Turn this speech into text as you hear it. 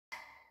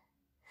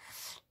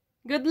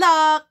Good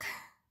luck!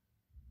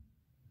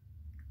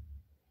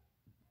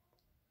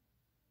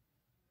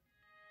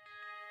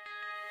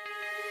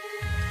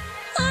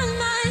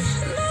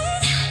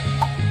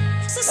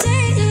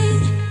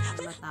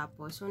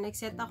 Matapos. So,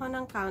 nag-set ako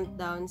ng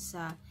countdown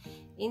sa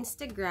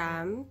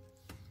Instagram.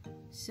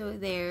 So,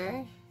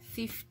 there,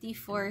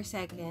 54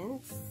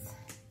 seconds.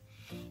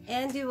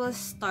 And we will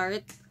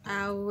start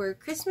our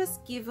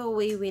Christmas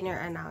giveaway winner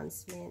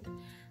announcement.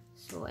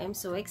 So, I'm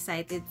so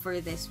excited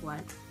for this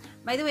one.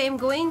 By the way, I'm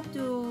going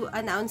to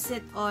announce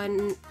it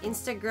on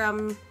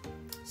Instagram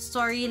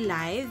Story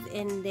Live,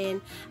 and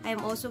then I'm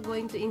also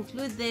going to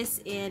include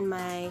this in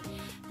my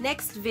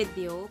next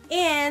video.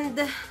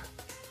 And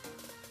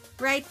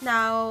right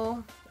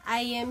now,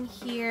 I am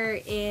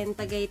here in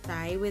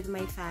Tagaytay with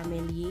my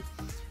family.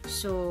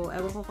 So,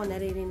 ewan ko kung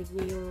naririnig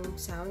niyo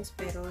yung sounds,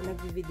 pero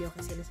nag-video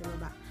kasi sila sa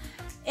baba.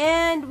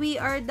 And we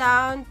are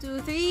down to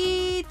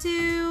 3,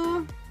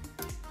 2,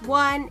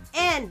 1,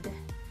 and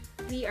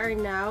we are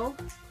now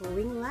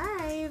going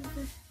live.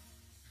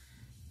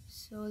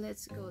 So,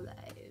 let's go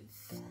live.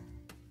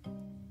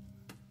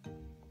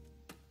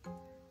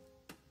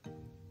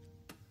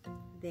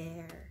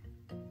 There.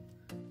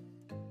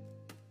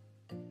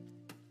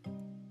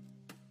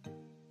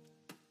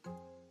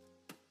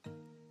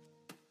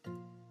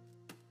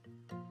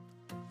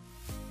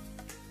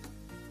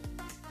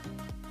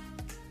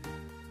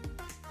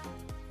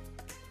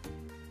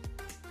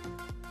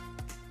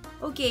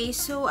 Okay,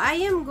 so I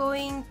am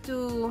going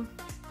to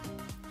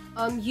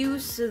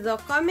use the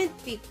comment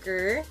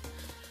picker.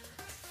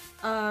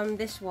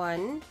 This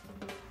one,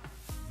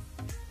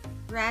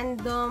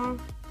 random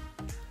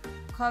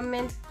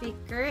comment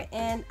picker,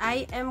 and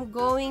I am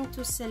going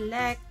to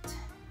select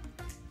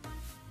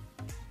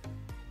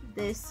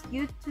this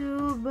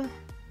YouTube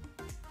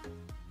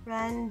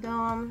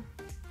random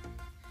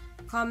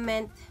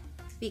comment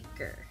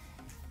picker.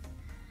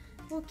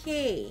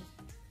 Okay.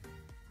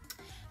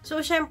 So,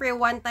 syempre,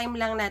 one time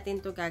lang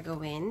natin to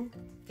gagawin.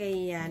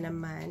 Kaya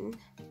naman,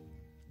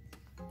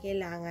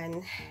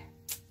 kailangan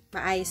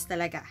maayos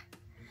talaga.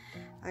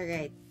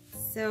 Alright.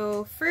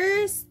 So,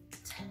 first,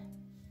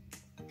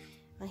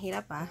 ang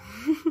hirap ah.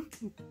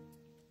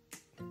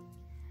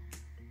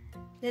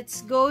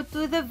 Let's go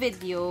to the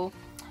video.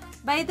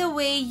 By the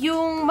way,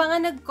 yung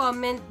mga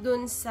nag-comment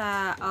dun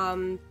sa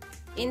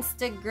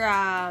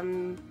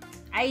Instagram,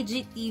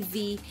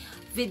 IGTV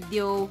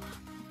video,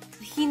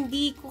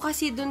 hindi ko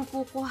kasi dun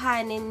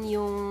kukuhanin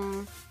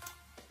yung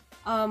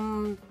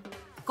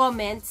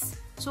comments.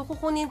 So,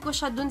 kukunin ko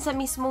siya dun sa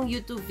mismong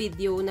YouTube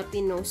video na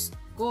pinost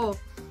ko.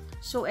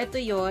 So, ito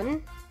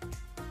yon.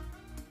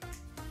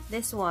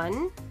 This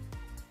one.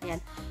 Ayan.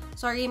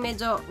 Sorry,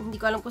 medyo hindi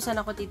ko alam kung saan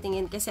ako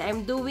titingin kasi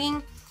I'm doing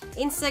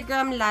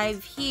Instagram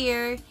live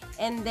here,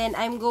 and then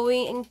I'm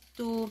going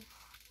to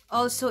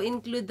also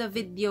include the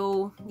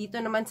video dito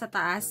naman sa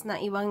taas na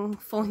ibang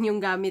phone yung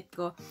gamit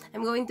ko.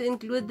 I'm going to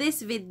include this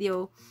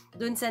video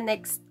dun sa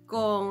next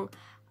kong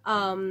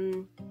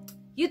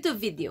YouTube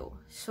video.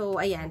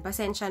 So, ayan.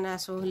 Pasensya na.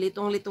 So,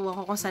 litong-lito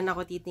ako kung saan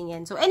ako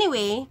titingin. So,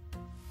 anyway,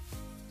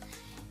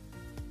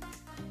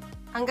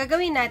 ang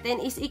gagawin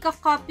natin is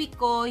ika-copy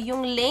ko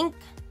yung link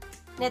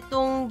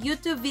netong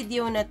YouTube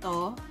video na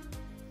to.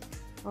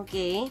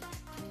 Okay?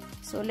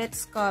 So,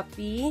 let's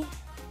copy.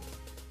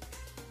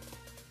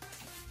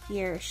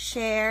 Here,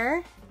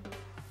 share.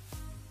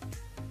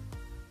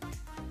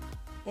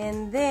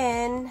 And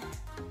then,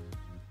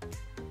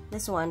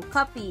 this one,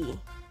 copy.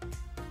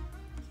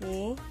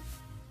 Okay.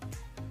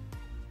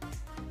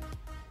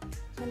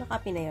 So,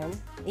 na-copy na yun.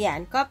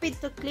 Ayan, copy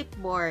to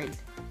clipboard.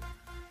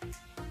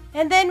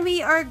 And then,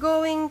 we are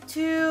going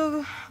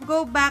to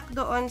go back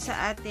doon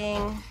sa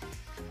ating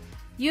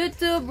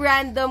YouTube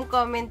random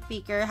comment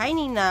picker. Hi,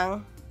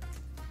 Ninang.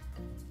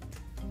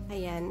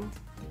 Ayan.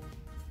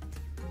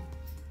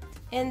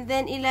 And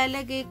then,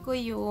 ilalagay ko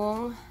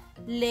yung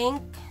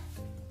link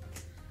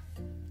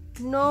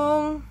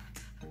nung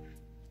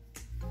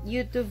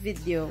YouTube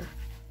video.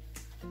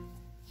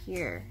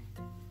 Here.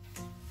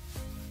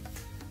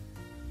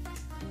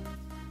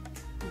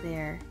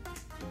 There.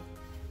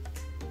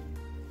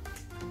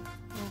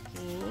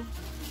 Okay.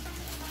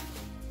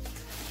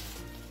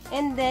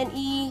 And then,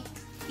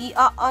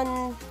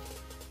 i-on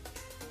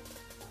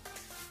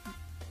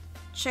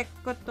check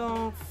ko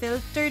tong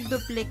filter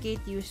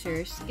duplicate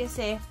users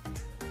kasi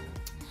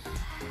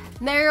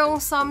merong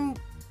some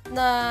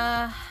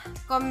na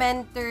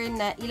commenter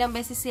na ilang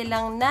beses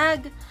silang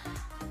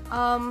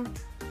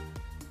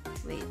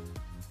wait.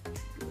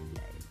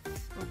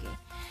 Okay.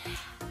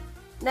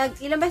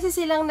 Ilang beses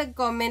silang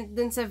nag-comment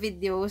dun sa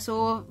video.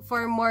 So,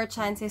 for more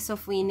chances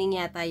of winning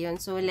yata yun.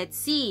 So, let's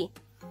see.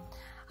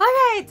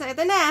 Alright! So,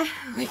 ito na.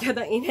 Oh my God,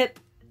 ang init.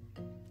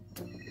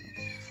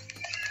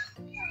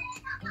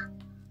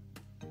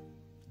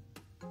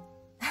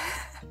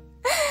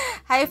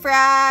 Hi,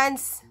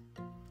 Franz!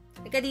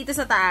 Ika dito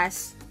sa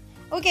taas.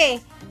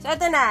 Okay. So,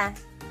 ito na.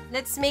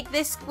 Let's make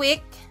this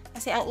quick.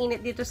 Kasi ang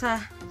init dito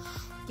sa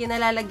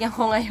kinalalagyan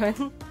ko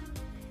ngayon.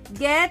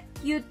 Get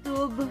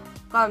YouTube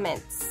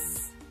comments.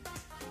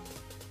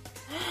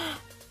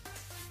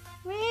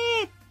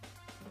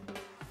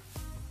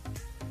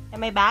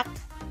 Am I back?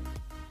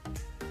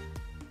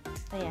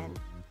 Ayan.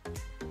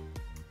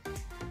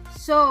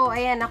 So,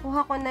 ayan,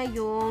 nakuha ko na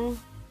yung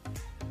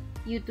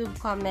YouTube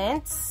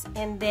comments.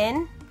 And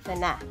then, ito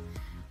na.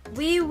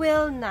 We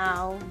will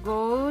now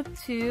go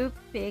to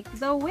pick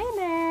the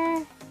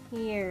winner.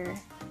 Here.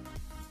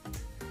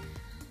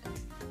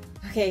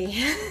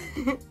 Okay.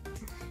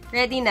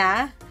 Ready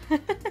na?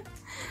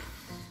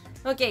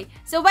 Okay.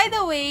 So, by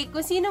the way,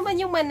 kung sino man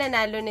yung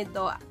mananalo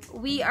nito,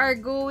 we are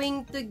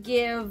going to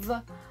give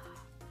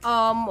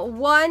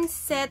one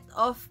set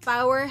of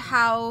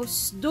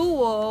Powerhouse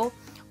Duo,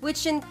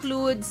 which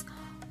includes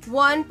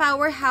one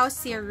Powerhouse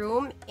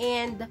serum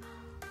and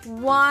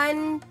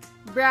one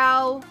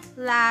brow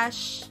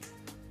lash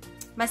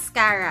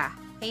mascara.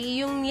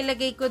 Okay, yung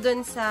nilagay ko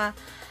dun sa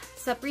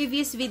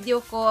previous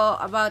video ko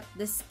about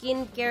the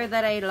skincare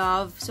that I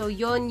love. So,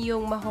 yon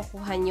yung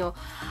makukuha nyo.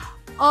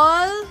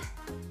 All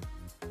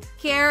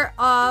care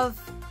of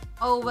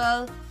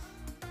Owel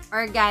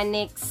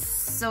Organics.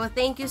 So,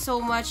 thank you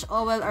so much,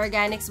 Owel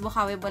Organics,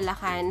 Bocaue,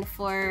 Bulacan,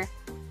 for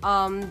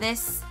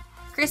this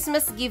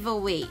Christmas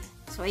giveaway.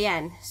 So,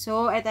 ayan.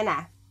 So, eto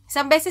na.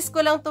 Isang beses ko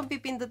lang itong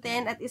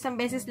pipindutin at isang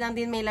beses lang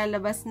din may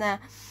lalabas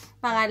na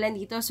pangalan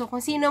dito. So,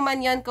 kung sino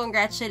man yon,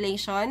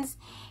 congratulations.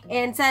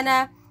 And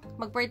sana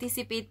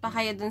mag-participate pa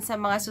kayo dun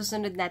sa mga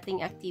susunod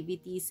nating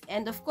activities.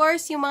 And of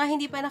course, yung mga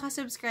hindi pa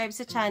nakasubscribe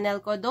sa channel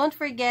ko, don't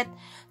forget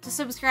to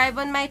subscribe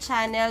on my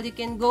channel. You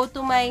can go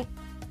to my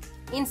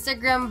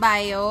Instagram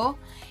bio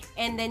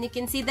and then you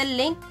can see the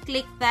link.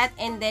 Click that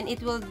and then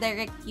it will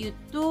direct you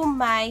to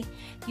my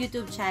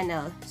YouTube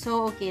channel.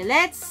 So, okay,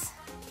 let's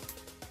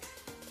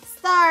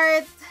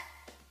start!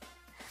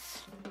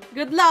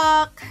 Good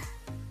luck!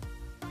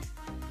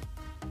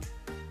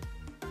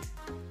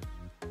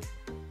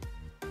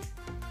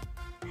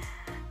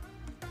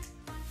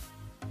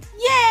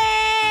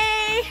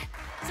 Yay!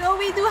 So,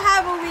 we do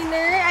have a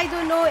winner. I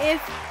don't know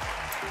if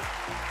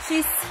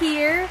she's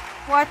here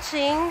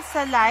watching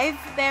sa live,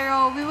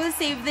 pero we will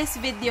save this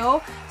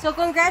video. So,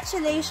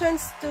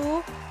 congratulations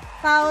to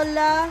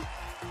Paula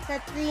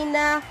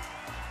Katrina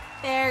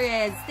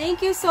Perez.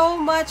 Thank you so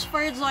much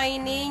for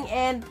joining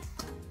and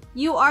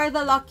you are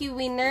the lucky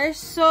winner.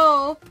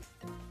 So,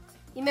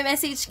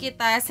 i-message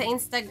kita sa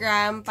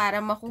Instagram para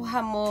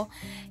makuha mo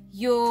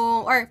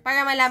yung, or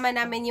para malaman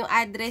namin yung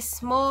address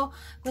mo,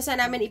 kung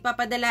saan namin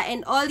ipapadala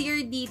and all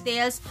your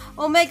details.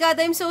 Oh my God,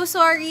 I'm so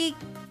sorry,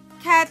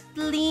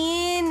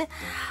 Kathleen.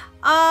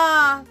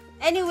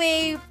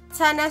 Anyway,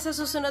 sana sa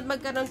susunod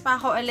magkaroon pa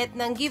ako ulit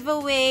ng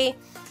giveaway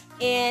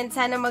and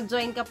sana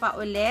mag-join ka pa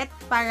ulit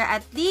para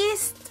at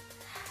least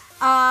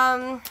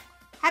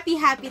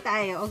happy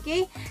tayo,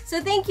 okay? So,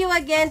 thank you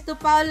again to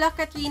Paula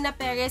Katrina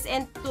Perez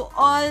and to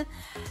all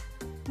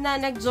na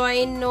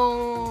nag-join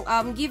nung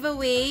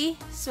giveaway.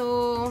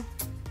 So,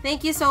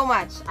 thank you so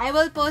much. I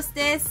will post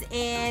this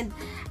and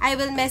I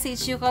will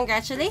message you.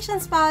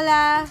 Congratulations,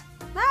 Paula!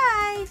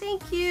 Bye!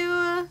 Thank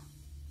you!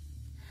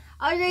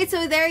 Alright,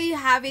 so there you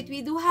have it.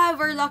 We do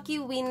have our lucky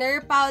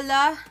winner,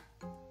 Paula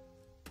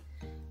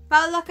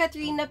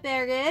Katrina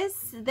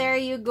Perez. There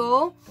you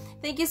go.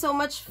 Thank you so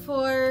much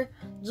for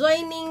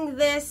joining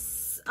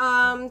this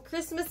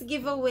Christmas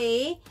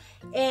giveaway.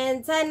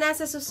 And sana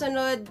sa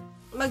susunod,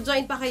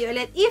 mag-join pa kayo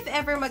ulit if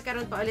ever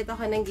magkaroon pa ulit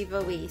ako ng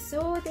giveaway.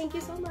 So, thank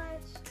you so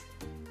much.